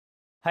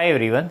Hi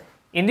everyone,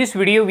 in this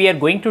video we are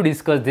going to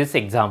discuss this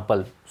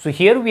example. So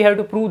here we have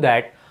to prove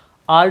that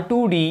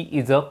R2D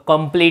is a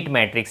complete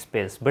matrix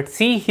space, but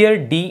see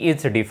here D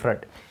is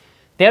different.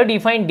 They have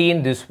defined D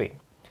in this way.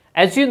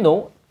 As you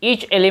know,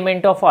 each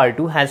element of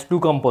R2 has two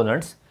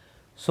components.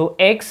 So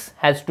X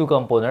has two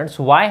components,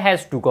 Y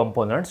has two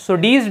components. So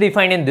D is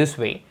defined in this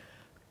way,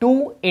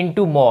 2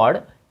 into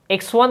mod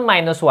x1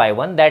 minus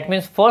y1, that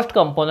means first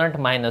component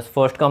minus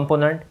first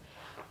component,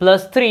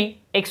 plus 3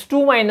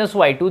 x2 minus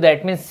y2,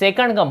 that means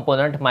second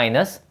component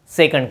minus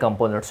second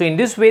component. So in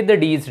this way the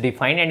D is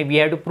defined and we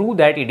have to prove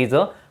that it is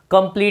a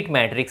complete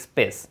matrix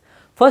space.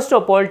 First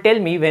of all, tell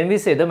me when we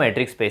say the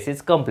matrix space is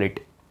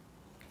complete.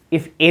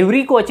 If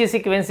every Cauchy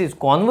sequence is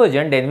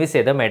convergent, then we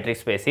say the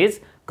matrix space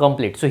is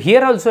complete. So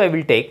here also I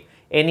will take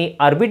any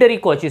arbitrary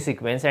Cauchy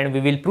sequence and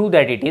we will prove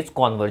that it is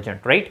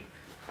convergent, right?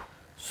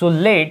 So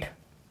let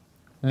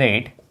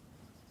n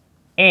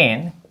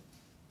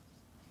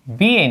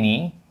be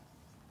any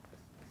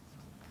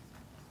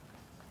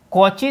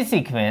Cauchy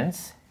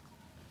sequence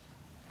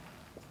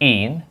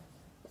in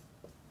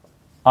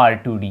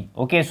R2D.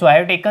 Okay, so I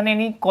have taken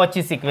any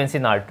Cauchy sequence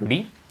in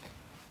R2D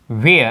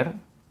where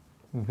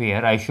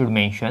I should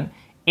mention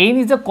n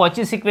is a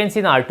Cauchy sequence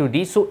in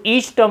R2D. So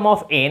each term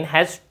of n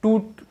has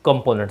two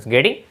components,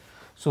 getting?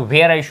 So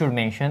where I should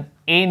mention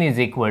n is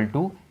equal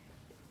to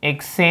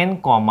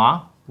xn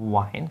comma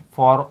yn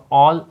for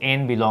all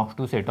n belongs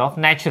to set of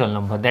natural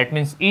number. That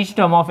means each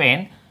term of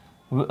n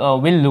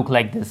will look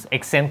like this,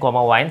 xn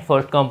comma yn.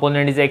 First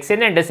component is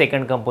xn and the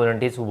second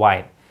component is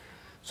yn.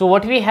 So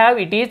what we have,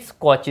 it is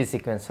Cauchy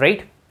sequence,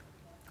 right?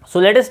 So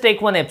let us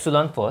take one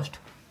epsilon first.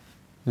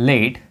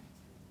 Let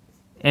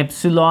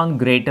epsilon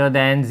greater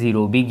than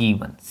 0 be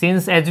given.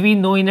 Since as we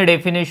know in the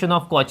definition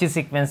of Cauchy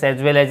sequence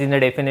as well as in the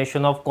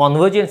definition of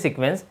convergent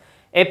sequence,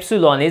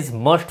 epsilon is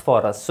must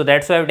for us. So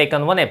that's why I have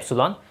taken one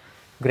epsilon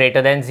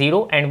greater than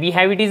 0 and we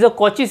have it is a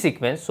Cauchy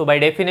sequence. So by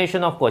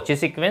definition of Cauchy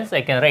sequence,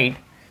 I can write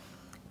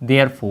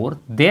therefore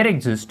there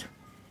exists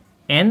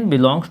n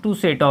belongs to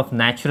set of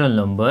natural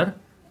number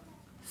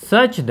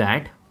such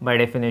that by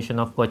definition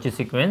of Cauchy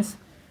sequence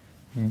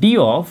d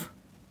of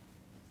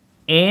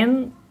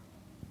n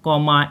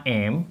comma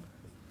m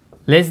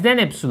less than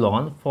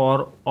epsilon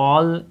for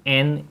all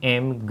n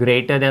m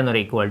greater than or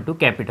equal to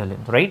capital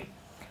N, right?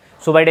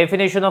 So by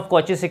definition of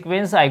Cauchy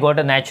sequence, I got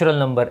a natural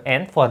number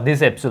n for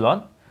this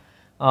epsilon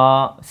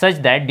such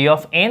that d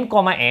of n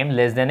comma m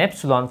less than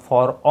epsilon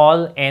for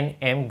all n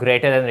m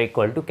greater than or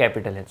equal to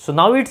capital N. So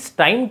now it's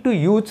time to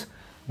use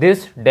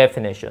this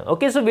definition.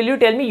 Okay, so will you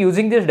tell me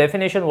using this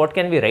definition what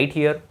can we write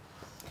here?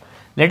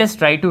 Let us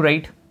try to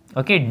write,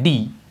 okay,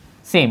 d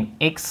same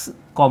x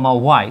comma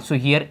y. So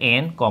here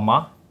n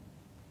comma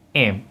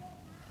m.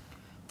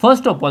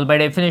 First of all, by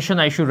definition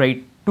I should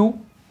write 2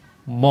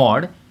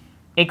 mod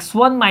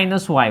x1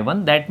 minus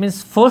y1, that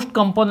means first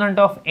component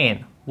of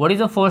n. What is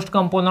the first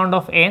component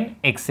of n?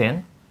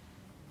 xn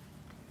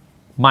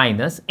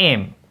minus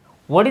m.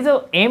 What is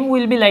the m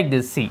will be like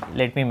this? See,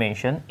 let me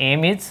mention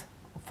m is,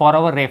 for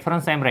our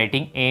reference I am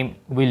writing m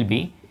will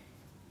be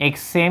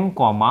xm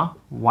comma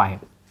y.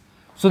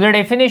 So the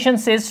definition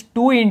says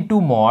 2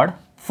 into mod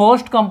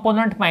first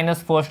component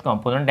minus first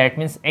component, that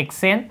means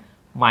xn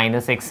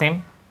minus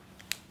xm,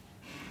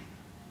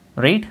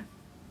 right,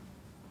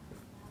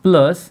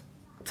 plus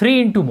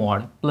 3 into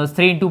mod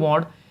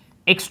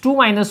x2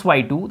 minus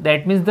y2,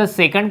 that means the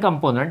second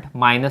component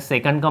minus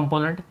second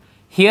component.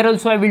 Here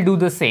also I will do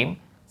the same.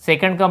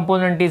 Second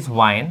component is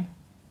yn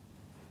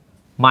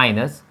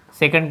minus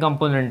second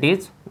component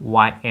is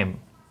ym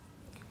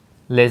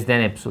less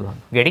than epsilon.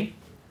 Getting?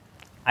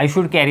 I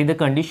should carry the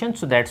condition,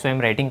 so that's why I am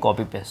writing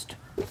copy paste.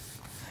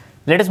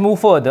 Let us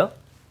move further.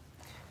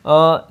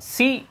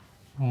 See,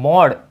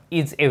 mod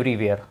is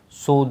everywhere,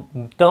 so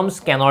terms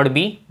cannot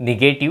be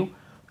negative.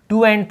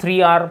 2 and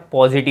 3 are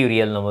positive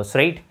real numbers,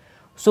 right?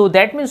 So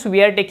that means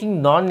we are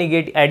taking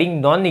non-negative,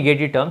 adding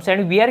non-negative terms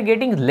and we are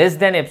getting less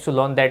than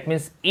epsilon. That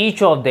means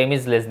each of them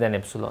is less than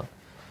epsilon.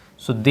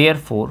 So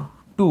therefore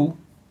 2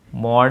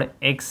 mod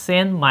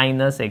xn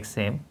minus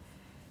xm,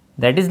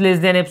 that is less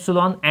than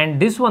epsilon,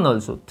 and this one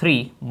also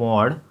 3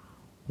 mod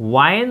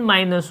yn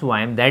minus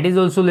ym, that is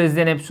also less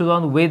than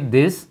epsilon with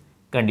this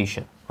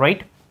condition,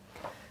 right?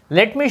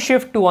 Let me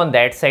shift 2 on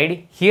that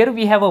side. Here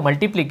we have a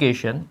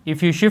multiplication.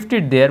 If you shift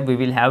it there, we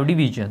will have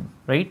division,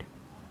 right?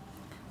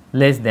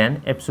 Less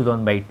than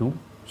epsilon by 2.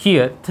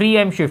 Here 3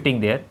 I am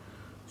shifting there.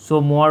 So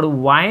mod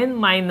yn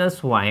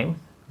minus ym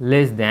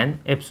less than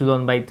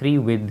epsilon by 3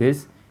 with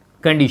this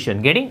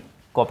condition. Getting?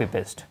 Copy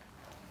paste.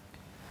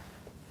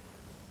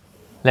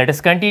 Let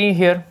us continue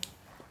here.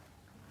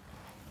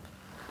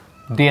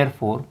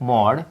 Therefore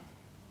mod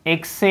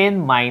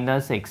xn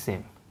minus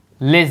xm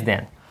less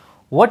than.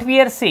 What we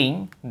are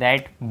saying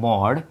that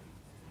mod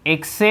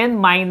xn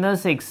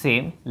minus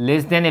xm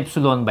less than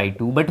epsilon by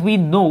 2, but we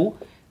know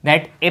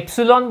that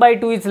epsilon by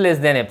 2 is less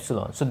than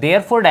epsilon. So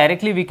therefore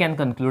directly we can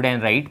conclude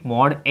and write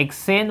mod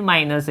xn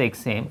minus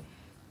xm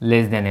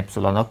less than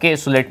epsilon. Okay,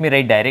 so let me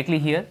write directly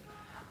here.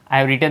 I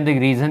have written the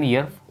reason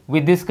here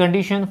with this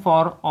condition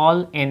for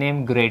all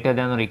nm greater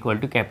than or equal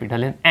to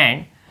capital N,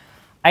 and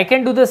I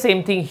can do the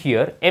same thing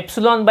here.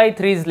 Epsilon by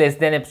 3 is less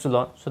than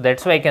epsilon, so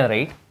that's why I can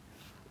write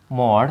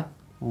mod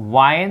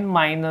yn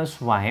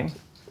minus ym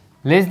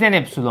less than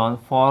epsilon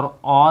for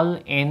all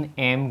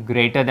nm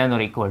greater than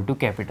or equal to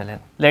capital N.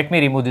 Let me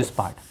remove this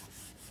part.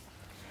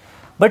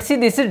 But see,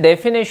 this is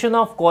definition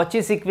of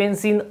Cauchy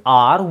sequence in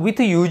R with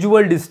a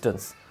usual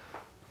distance.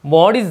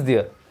 Mod is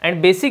there,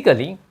 and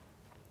basically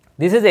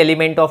this is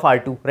element of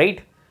R2,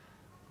 right?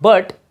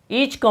 But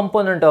each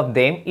component of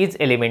them is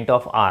element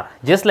of R,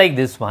 just like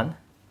this one,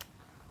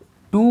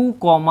 2,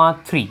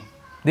 3.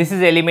 This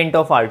is element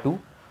of R2,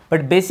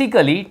 but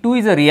basically 2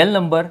 is a real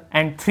number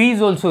and 3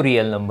 is also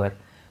real number.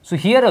 So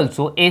here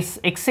also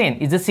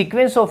xn is a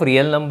sequence of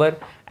real number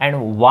and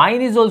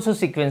yn is also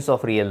sequence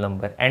of real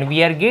number, and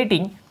we are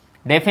getting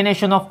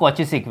definition of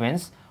Cauchy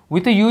sequence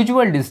with a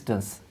usual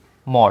distance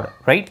mod,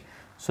 right?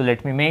 So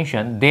let me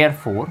mention,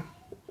 therefore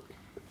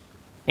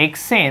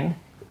xn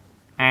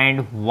and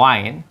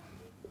yn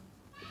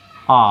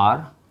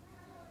are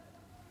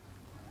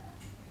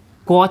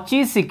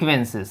Cauchy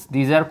sequences.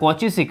 These are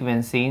Cauchy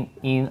sequences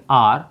in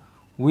R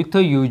with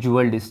a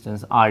usual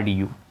distance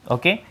RDU.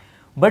 Okay,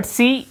 but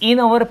see, in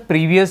our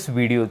previous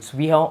videos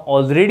we have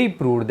already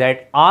proved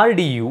that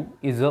RDU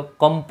is a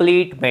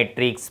complete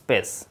metric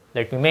space.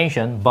 Let me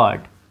mention,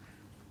 but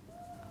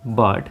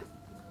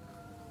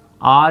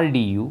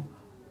RDU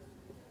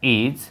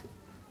is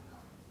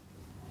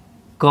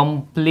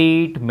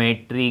complete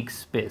metric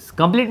space.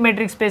 Complete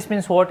metric space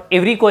means what?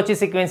 Every Cauchy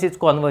sequence is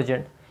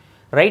convergent.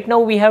 Right now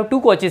we have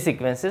two Cauchy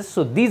sequences,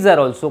 so these are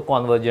also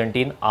convergent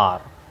in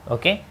R.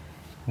 Okay,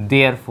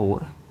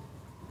 therefore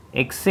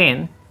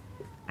xn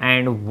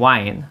and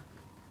yn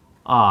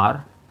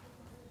are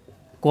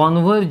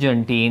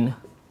convergent in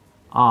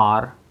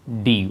R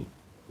du.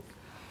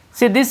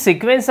 See, these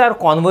sequences are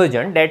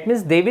convergent, that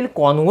means they will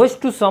converge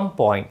to some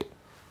point.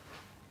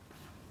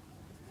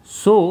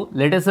 So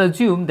let us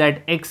assume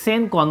that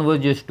xn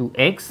converges to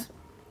x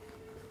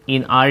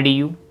in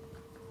RDU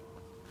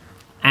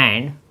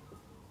and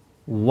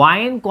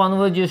yn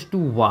converges to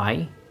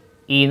y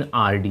in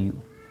RDU.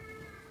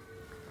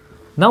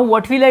 Now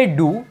what will I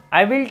do?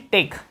 I will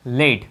take,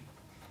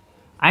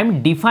 I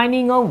am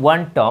defining a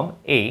one term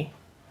A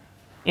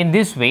in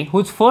this way,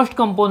 whose first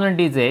component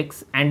is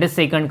x and the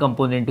second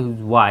component is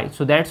y.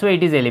 So that's why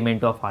it is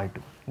element of R2.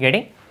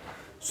 Getting?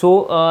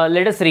 So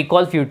let us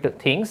recall few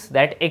things,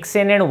 that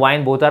xn and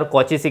yn both are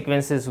Cauchy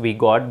sequences we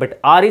got, but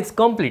R is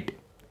complete.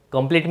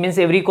 Complete means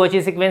every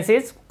Cauchy sequence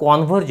is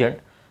convergent.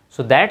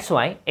 So that's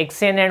why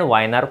xn and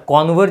yn are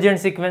convergent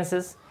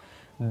sequences.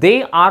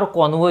 They are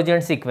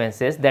convergent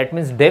sequences, that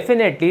means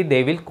definitely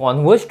they will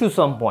converge to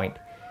some point.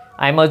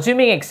 I am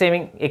assuming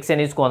xn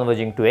is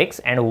converging to x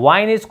and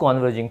yn is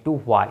converging to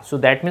y. So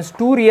that means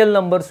two real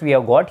numbers we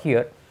have got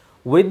here.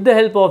 With the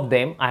help of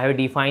them, I have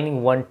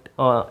defining one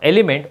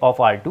element of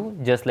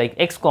R2, just like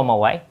x comma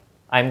y.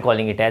 I am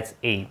calling it as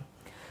A.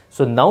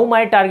 So now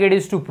my target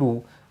is to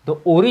prove the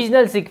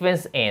original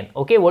sequence n.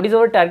 Okay, what is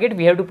our target?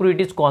 We have to prove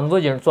it is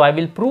convergent. So I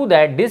will prove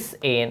that this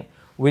n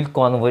will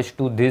converge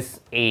to this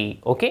A.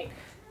 Okay,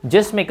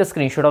 just make a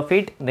screenshot of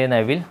it, then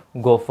I will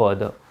go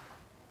further.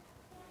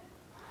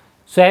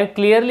 So I have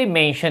clearly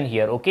mentioned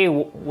here, okay,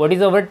 what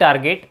is our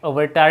target?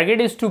 Our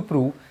target is to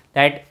prove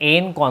that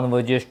n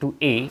converges to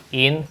A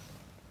in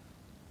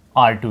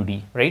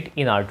R2D, right,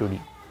 in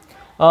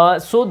R2D.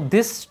 So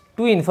these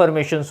two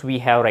informations we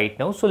have right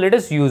now, so let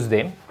us use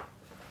them.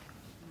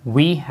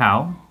 We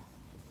have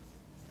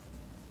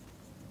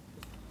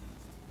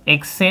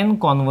xn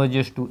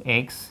converges to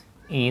x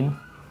in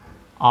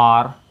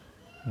R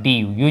du,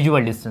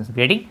 usual distance,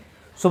 getting?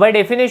 So by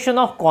definition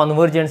of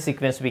convergent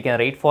sequence we can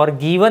write for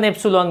given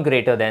epsilon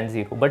greater than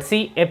 0, but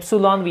see,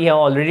 epsilon we have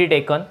already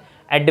taken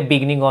at the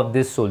beginning of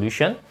this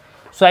solution.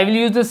 So I will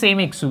use the same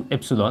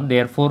epsilon,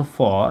 therefore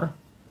for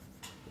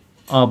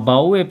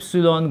above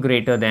epsilon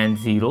greater than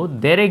 0,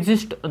 there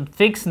exists a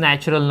fixed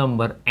natural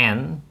number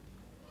n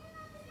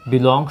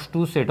belongs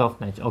to set of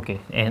natural, okay,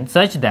 and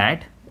such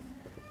that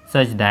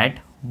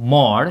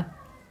mod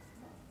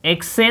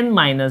xn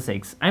minus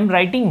x, I am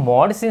writing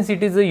mod since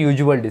it is a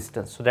usual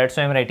distance, so that's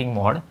why I am writing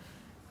mod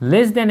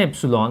less than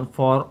epsilon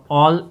for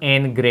all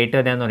n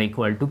greater than or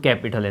equal to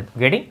capital N,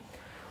 getting?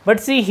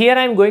 But see, here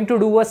I am going to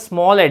do a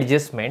small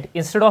adjustment.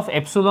 Instead of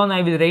epsilon,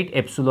 I will write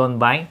epsilon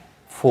by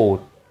 4.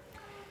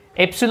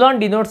 Epsilon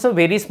denotes a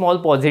very small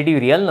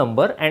positive real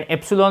number and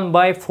epsilon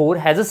by 4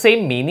 has the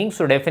same meaning,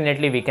 so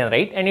definitely we can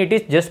write, and it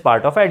is just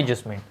part of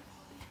adjustment.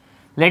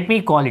 Let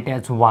me call it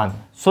as 1.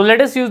 So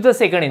let us use the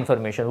second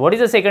information. What is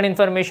the second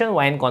information?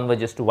 Yn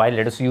converges to y.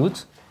 Let us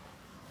use.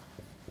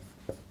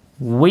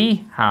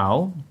 We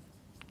have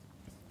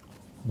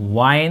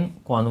yn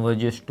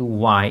converges to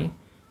y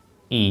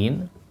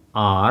in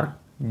R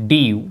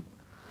du.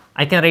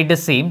 I can write the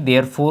same,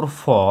 therefore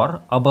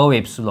for above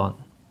epsilon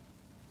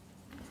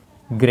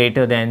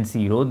greater than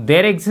 0,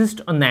 there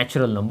exists a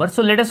natural number.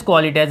 So let us call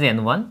it as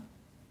n1,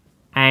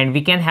 and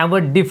we can have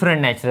a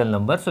different natural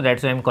number. So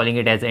that's why I am calling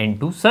it as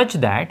n2, such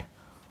that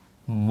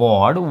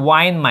mod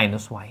yn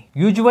minus y.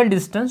 Usual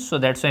distance, so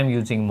that's why I'm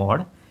using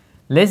mod,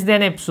 less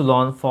than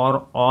epsilon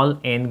for all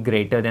n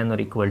greater than or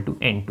equal to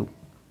n2.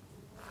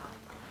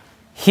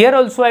 Here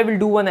also I will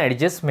do one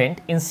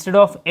adjustment. Instead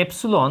of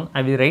epsilon,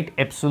 I will write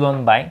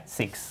epsilon by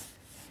 6.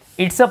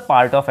 It's a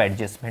part of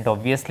adjustment,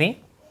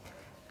 obviously.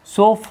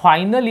 So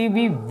finally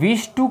we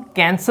wish to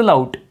cancel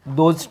out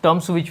those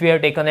terms which we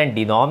have taken in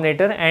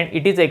denominator, and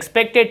it is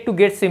expected to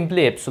get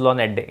simply epsilon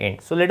at the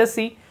end. So let us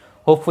see,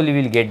 hopefully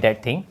we'll get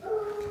that thing.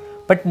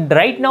 But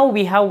right now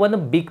we have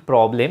one big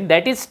problem,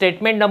 that is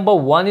statement number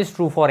 1 is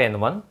true for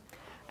n1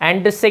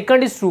 and the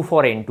second is true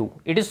for n2.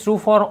 It is true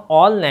for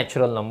all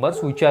natural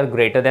numbers which are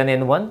greater than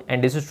n1,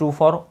 and this is true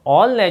for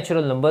all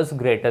natural numbers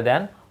greater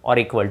than or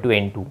equal to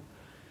n2.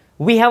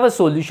 We have a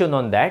solution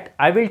on that.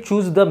 I will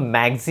choose the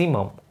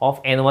maximum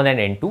of n1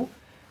 and n2,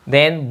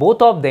 then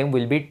both of them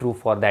will be true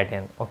for that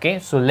n. Okay,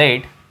 so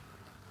let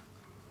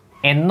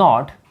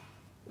n0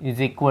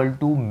 is equal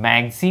to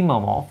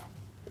maximum of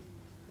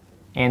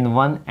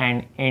n1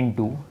 and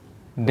n2,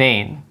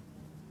 then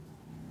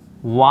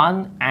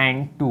 1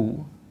 and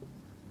 2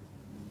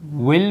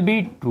 will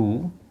be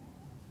true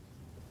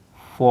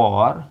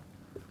for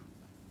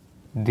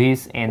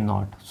this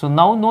n0. So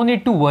now no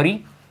need to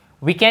worry,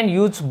 we can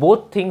use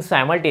both things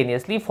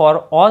simultaneously for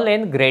all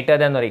n greater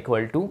than or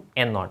equal to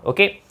n0.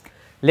 Okay,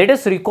 let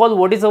us recall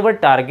what is our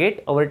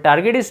target. Our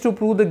target is to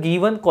prove the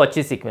given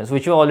Cauchy sequence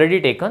which we have already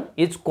taken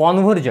is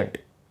convergent.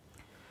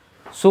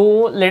 So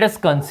let us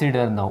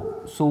consider now.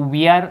 So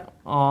we are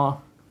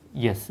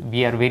yes,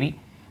 we are very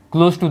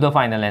close to the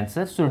final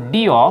answer. So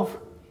d of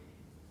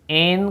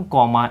n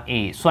comma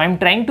a. So I am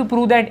trying to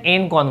prove that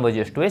n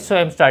converges to a. So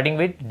I am starting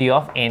with d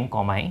of n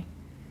comma a.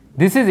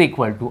 This is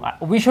equal to,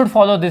 we should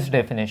follow this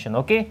definition.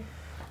 Okay,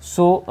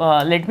 so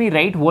let me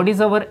write what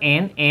is our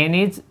n. N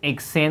is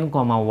xn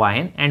comma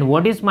yn, and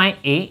what is my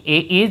a? A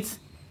is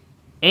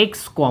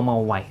x comma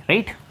y,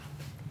 right?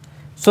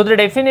 So the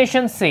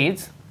definition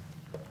says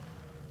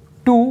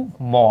 2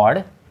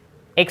 mod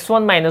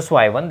x1 minus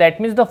y1, that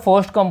means the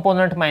first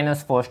component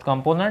minus first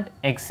component,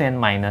 xn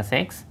minus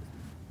x,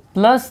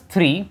 plus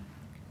 3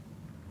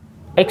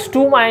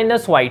 x2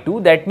 minus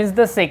y2, that means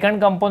the second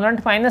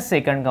component minus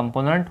second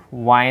component,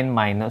 yn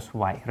minus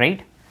y,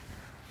 right?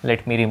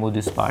 Let me remove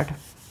this part.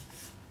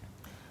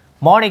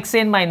 Mod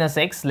xn minus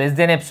x less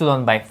than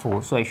epsilon by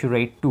 4, so I should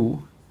write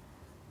 2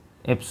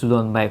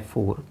 epsilon by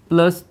 4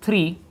 plus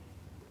 3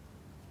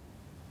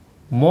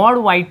 mod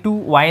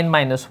y2 yn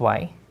minus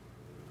y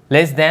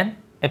less than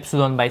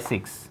epsilon by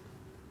 6.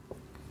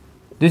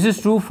 This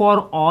is true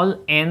for all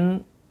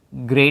n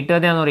greater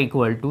than or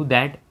equal to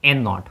that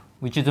n0,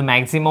 which is the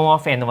maximum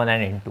of n1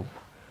 and n2.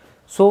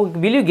 So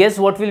will you guess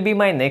what will be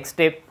my next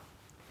step?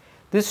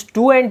 This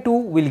 2 and 2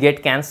 will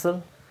get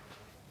cancelled.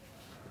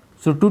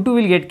 So 2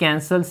 will get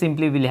cancelled,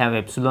 simply we will have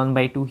epsilon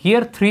by 2.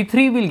 Here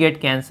 3 will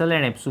get cancelled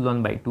and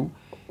epsilon by 2.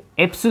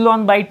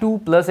 Epsilon by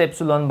 2 plus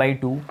epsilon by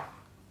 2,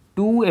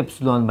 2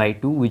 epsilon by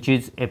 2, which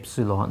is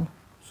epsilon.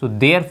 So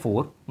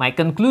therefore my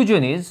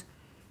conclusion is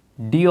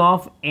d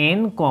of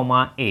n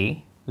comma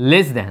a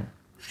less than,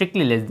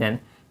 strictly less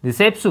than, this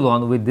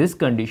epsilon with this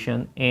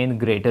condition n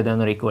greater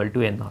than or equal to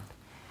n0.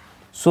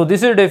 So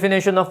this is the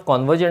definition of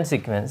convergent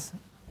sequence.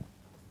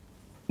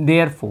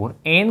 Therefore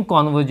n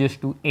converges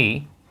to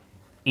a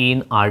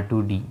in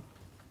R2D.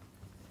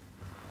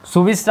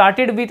 So we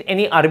started with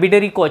any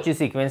arbitrary Cauchy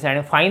sequence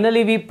and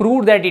finally we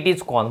proved that it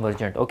is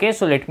convergent. Okay,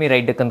 so let me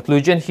write the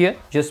conclusion here,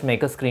 just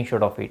make a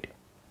screenshot of it.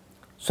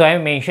 So I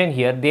have mentioned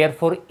here,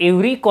 therefore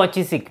every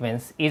Cauchy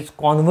sequence is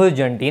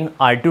convergent in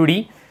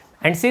R2D,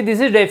 and see this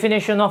is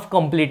definition of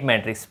complete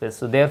matrix space.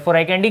 So therefore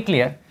I can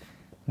declare,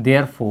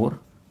 therefore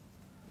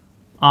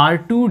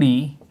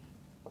R2D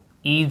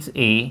is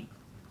a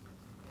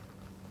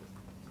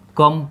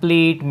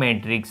complete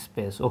matrix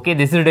space. Okay,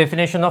 this is the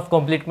definition of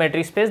complete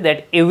matrix space,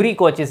 that every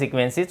Cauchy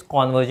sequence is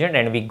convergent,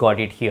 and we got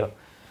it here.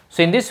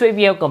 So in this way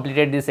we have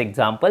completed this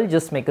example.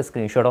 Just make a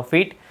screenshot of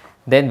it,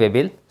 then we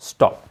will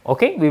stop.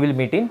 Okay, we will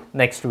meet in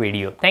next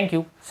video. Thank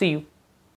you. See you.